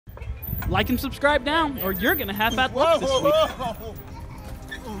Like and subscribe now, or you're gonna have bad luck this week.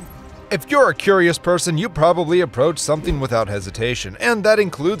 If you're a curious person, you probably approach something without hesitation, and that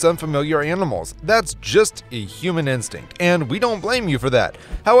includes unfamiliar animals. That's just a human instinct, and we don't blame you for that.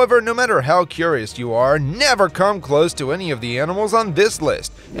 However, no matter how curious you are, never come close to any of the animals on this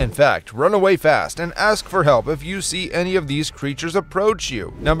list. In fact, run away fast and ask for help if you see any of these creatures approach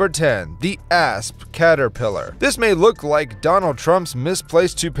you. Number 10. The Asp caterpillar. This may look like Donald Trump's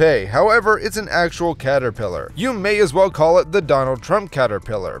misplaced toupee, however, it's an actual caterpillar. You may as well call it the Donald Trump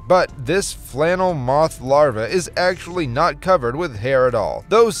caterpillar, but this flannel moth larva is actually not covered with hair at all.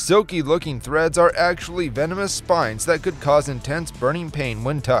 Those silky-looking threads are actually venomous spines that could cause intense burning pain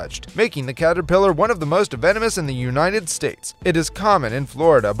when touched, making the caterpillar one of the most venomous in the United States. It is common in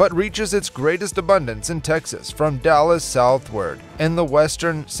Florida, but reaches its greatest abundance in Texas, from Dallas southward, in the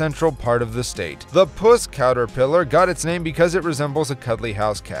western central part of the state. The puss caterpillar got its name because it resembles a cuddly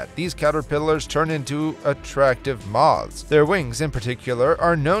house cat. These caterpillars turn into attractive moths. Their wings, in particular,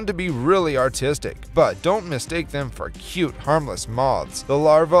 are known to be really artistic, but don't mistake them for cute, harmless moths. The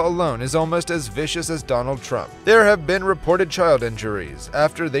larva alone is almost as vicious as Donald Trump. There have been reported child injuries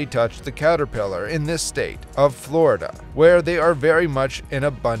after they touched the caterpillar in this state of Florida, where they are very much in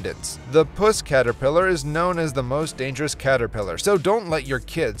abundance. The puss caterpillar is known as the most dangerous caterpillar, so don't let your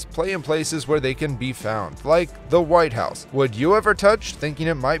kids play in places where they can be found, like the White House. Would you ever touch thinking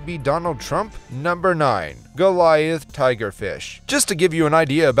it might be Donald Trump? Number 9. Goliath tigerfish. Just to give you an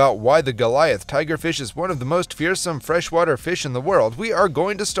idea about why the Goliath tigerfish is one of the most fearsome freshwater fish in the world, we are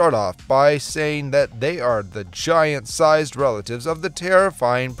going to start off by saying that they are the giant-sized relatives of the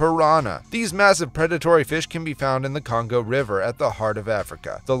terrifying piranha. These massive predatory fish can be found in the Congo River at the heart of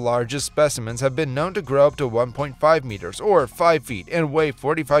Africa. The largest specimens have been known to grow up to 1.5 meters or 5 feet and weigh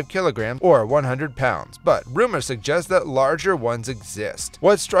 45 kilograms or 100 pounds, but rumors suggest that larger ones exist.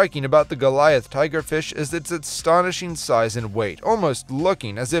 What's striking about the Goliath tigerfish is its astonishing size and weight, almost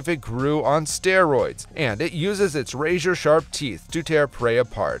looking as if it grew on steroids, and it uses its razor-sharp teeth to tear prey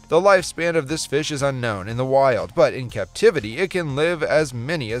apart. The lifespan of this fish is unknown in the wild, but in captivity it can live as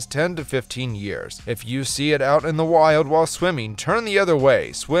many as 10 to 15 years. If you see it out in the wild while swimming, turn the other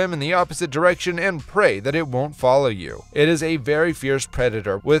way, swim in the opposite direction, and pray that it won't follow you. It is a very fierce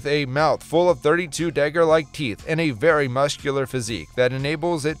predator with a mouth full of 32 dagger-like teeth and a very muscular physique that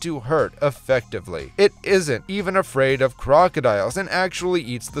enables it to hurt effectively. It isn't even afraid of crocodiles and actually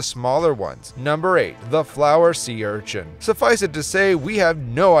eats the smaller ones. Number 8. The flower sea urchin. Suffice it to say, we have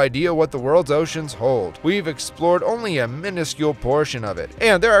no idea what the world's oceans hold. We've explored only a minuscule portion of it,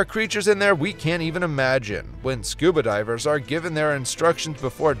 and there are creatures in there we can't even imagine. When scuba divers are given their instructions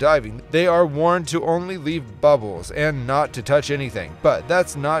before diving, they are warned to only leave bubbles and not to touch anything, but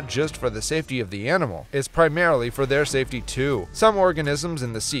that's not just for the safety of the animal, it's primarily for their safety too. Some organisms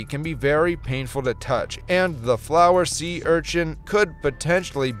in the sea can be very painful to touch, and the flower sea urchin could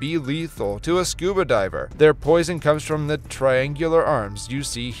potentially be lethal to a scuba diver. Their poison comes from the triangular arms you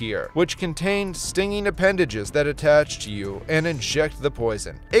see here, which contain stinging appendages that attach to you and inject the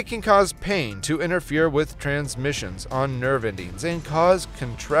poison. It can cause pain to interfere with transmissions on nerve endings and cause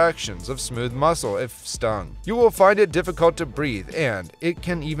contractions of smooth muscle if stung. You will find it difficult to breathe, and it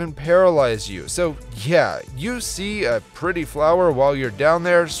can even paralyze you. So yeah, you see a pretty flower while you're down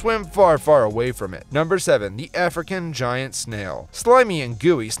there, swim far, far away from it. Number 7. The African giant snail. Slimy and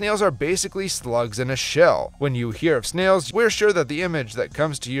gooey, snails are basically slugs in a shell. When you hear of snails, we're sure that the image that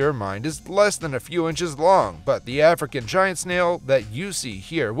comes to your mind is less than a few inches long, but the African giant snail that you see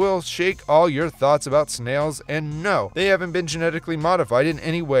here will shake all your thoughts about snails, and no, they haven't been genetically modified in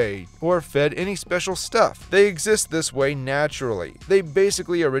any way or fed any special stuff. They exist this way naturally. They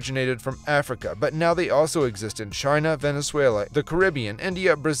basically originated from Africa, but now they also exist in China, Venezuela, the Caribbean,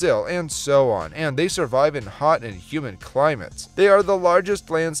 India, Brazil, and so on, and they survive in hot and humid climates. They are the largest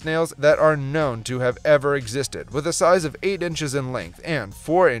land snails that are known to have ever existed, with a size of 8 inches in length and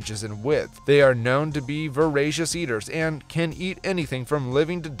 4 inches in width. They are known to be voracious eaters and can eat anything from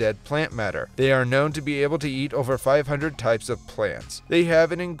living to dead plant matter. They are known to be able to eat over 500 types of plants. They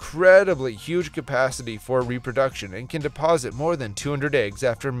have an incredibly huge capacity for reproduction and can deposit more than 200 eggs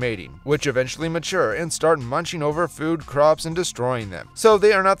after mating, which eventually mature and start munching over food crops and destroying them. So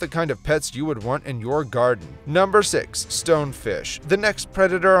they are not the kind of pets you would want in your garden. Number 6. Stonefish. The next Next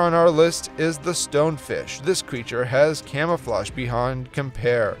predator on our list is the stonefish. This creature has camouflage behind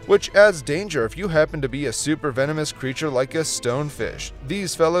compare, which adds danger if you happen to be a super venomous creature like a stonefish.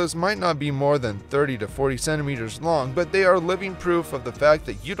 These fellows might not be more than 30 to 40 centimeters long, but they are living proof of the fact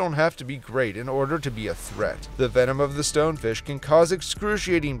that you don't have to be great in order to be a threat. The venom of the stonefish can cause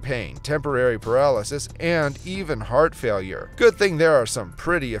excruciating pain, temporary paralysis, and even heart failure. Good thing there are some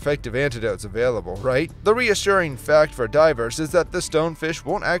pretty effective antidotes available, right? The reassuring fact for divers is that the stonefish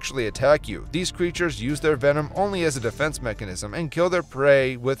won't actually attack you. These creatures use their venom only as a defense mechanism and kill their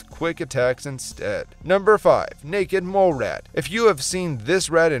prey with quick attacks instead. Number 5. Naked mole rat. If you have seen this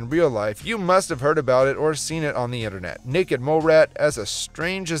rat in real life, you must have heard about it or seen it on the internet. Naked mole rat, as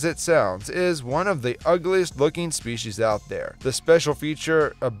strange as it sounds, is one of the ugliest looking species out there. The special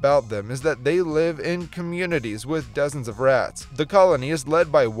feature about them is that they live in communities with dozens of rats. The colony is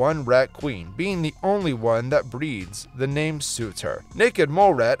led by one rat queen, being the only one that breeds. The name suits her. Naked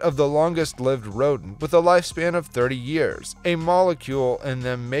mole rat of the longest lived rodent with a lifespan of 30 years. A molecule in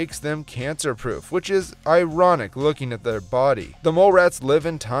them makes them cancer proof, which is ironic looking at their body. The mole rats live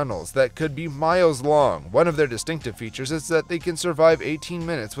in tunnels that could be miles long. One of their distinctive features is that they can survive 18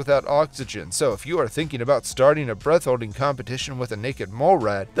 minutes without oxygen, so if you are thinking about starting a breath-holding competition with a naked mole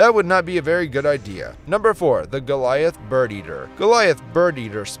rat, that would not be a very good idea. Number 4. The Goliath bird eater. Goliath bird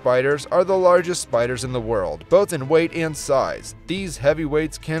eater spiders are the largest spiders in the world, both in weight and size. These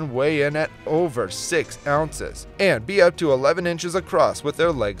heavyweights can weigh in at over 6 ounces and be up to 11 inches across with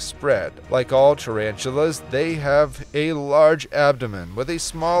their legs spread. Like all tarantulas, they have a large abdomen with a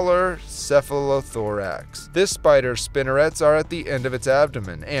smaller cephalothorax. This spider's spinnerets are at the end of its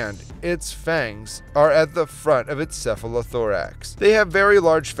abdomen, and its fangs are at the front of its cephalothorax. They have very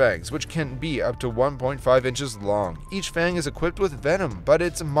large fangs, which can be up to 1.5 inches long. Each fang is equipped with venom, but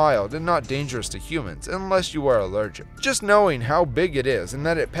it's mild and not dangerous to humans unless you are allergic. Just knowing how big it is and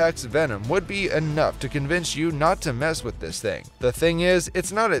that it packs venom would be enough to convince you not to mess with this thing. The thing is,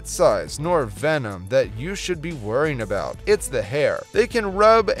 it's not its size nor venom that you should be worrying about. It's the hair. They can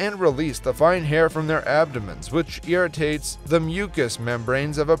rub and release the fine hair from their abdomens, which irritates the mucous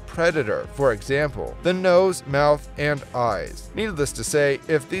membranes of a predator, for example, the nose, mouth, and eyes. Needless to say,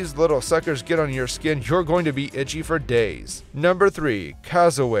 if these little suckers get on your skin, you're going to be itchy for days. Number 3.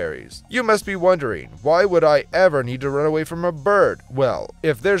 Cassowaries. You must be wondering, why would I ever need to run away from a bird? Well,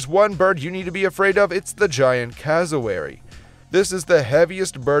 if there's one bird you need to be afraid of, it's the giant cassowary. This is the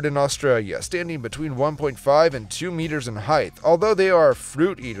heaviest bird in Australia, standing between 1.5 and 2 meters in height. Although they are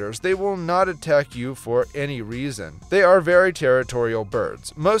fruit eaters, they will not attack you for any reason. They are very territorial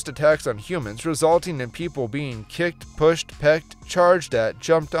birds, most attacks on humans resulting in people being kicked, pushed, pecked, charged at,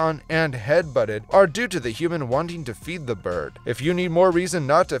 jumped on, and headbutted are due to the human wanting to feed the bird. If you need more reason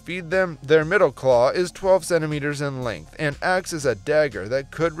not to feed them, their middle claw is 12 centimeters in length and acts as a dagger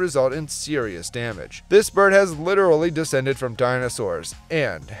that could result in serious damage. This bird has literally descended from dinosaurs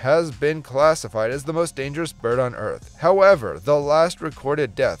and has been classified as the most dangerous bird on Earth. However, the last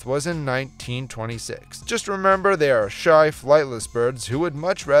recorded death was in 1926. Just remember, they are shy, flightless birds who would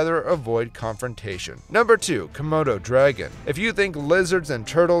much rather avoid confrontation. Number 2. Komodo dragon. If you think lizards and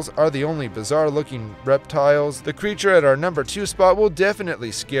turtles are the only bizarre-looking reptiles, the creature at our number 2 spot will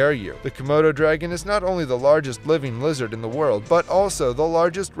definitely scare you. The Komodo dragon is not only the largest living lizard in the world, but also the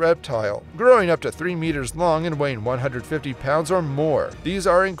largest reptile, growing up to 3 meters long and weighing 150 pounds or more. These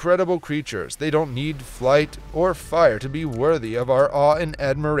are incredible creatures. They don't need flight or fire to be worthy of our awe and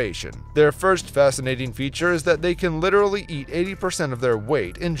admiration. Their first fascinating feature is that they can literally eat 80% of their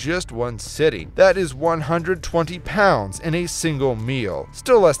weight in just one sitting. That is 120 pounds in a single meal.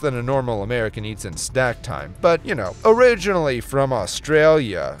 Still less than a normal American eats in snack time, but you know. Originally from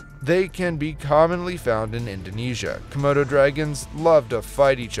Australia, they can be commonly found in Indonesia. Komodo dragons love to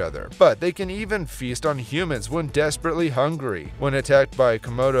fight each other, but they can even feast on humans when desperately hungry. When attacked by a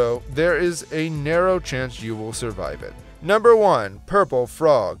Komodo, there is a narrow chance you will survive it. Number 1. Purple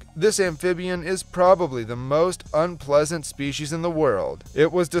frog. This amphibian is probably the most unpleasant species in the world.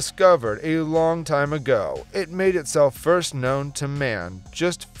 It was discovered a long time ago. It made itself first known to man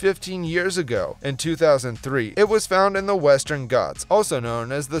just 15 years ago. In 2003, it was found in the Western Ghats, also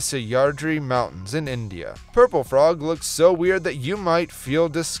known as the Sahyadri Mountains in India. Purple frog looks so weird that you might feel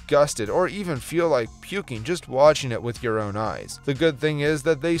disgusted or even feel like puking just watching it with your own eyes. The good thing is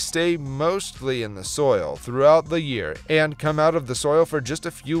that they stay mostly in the soil throughout the year and come out of the soil for just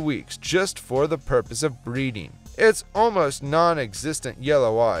a few weeks, just for the purpose of breeding. Its almost non-existent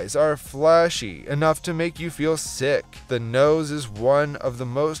yellow eyes are flashy enough to make you feel sick. The nose is one of the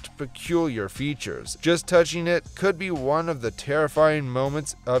most peculiar features. Just touching it could be one of the terrifying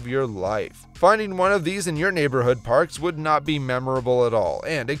moments of your life. Finding one of these in your neighborhood parks would not be memorable at all,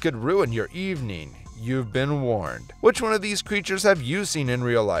 and it could ruin your evening. You've been warned. Which one of these creatures have you seen in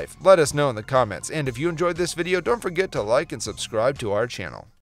real life? Let us know in the comments, and if you enjoyed this video, don't forget to like and subscribe to our channel.